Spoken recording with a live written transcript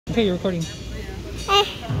Okay, you're recording.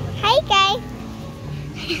 Hi guys.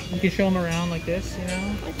 You can show them around like this, you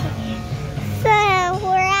know? So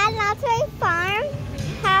we're at Nursery Farm,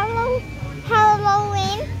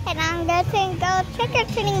 Halloween, and I'm going to go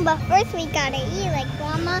trick-or-treating, but first we gotta eat like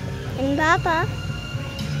Mama and Papa.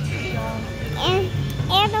 And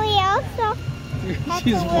we also have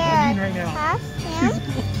She's to wear vlogging a right now. costume.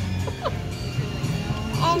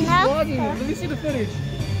 She's vlogging. Let me see the footage.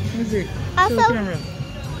 Let me see. Also, show the camera.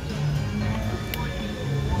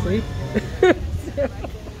 See?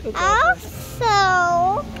 Also,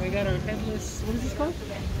 we got our headless, what is this called?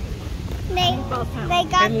 they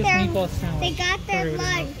got their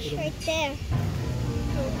lunch right there.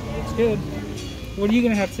 It's good. What are you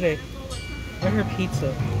gonna have today? I heard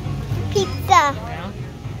pizza. Pizza. Yeah?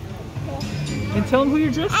 And tell them who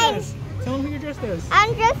you're dressed as. Tell them who you're dressed as.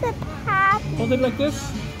 I'm dressed as Happy. Hold it like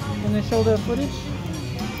this, and then show the footage.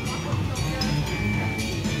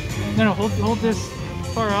 No, hold this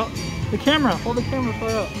far out. The camera, hold the camera far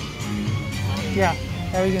out. Yeah,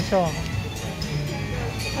 now we can show them.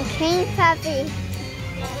 A pink puppy.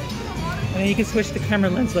 And then you can switch the camera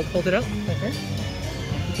lens. Look, hold it up right here.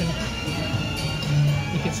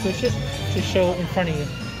 You can switch it to show in front of you.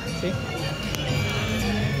 See?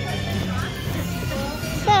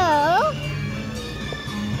 So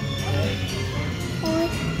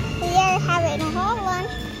we are having a whole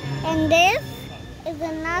lunch, and this is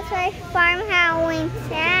a Nursery Farm Halloween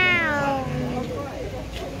sound.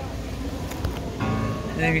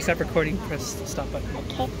 And then if you stop recording, press the stop button.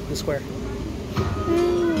 Okay. The square.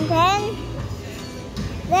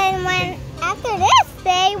 Then after this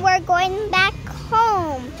day, we're going back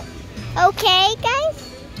home. Okay, guys?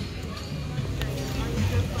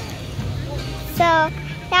 So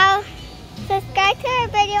now subscribe to our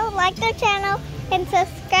video, like the channel, and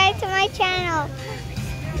subscribe to my channel.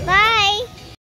 Bye.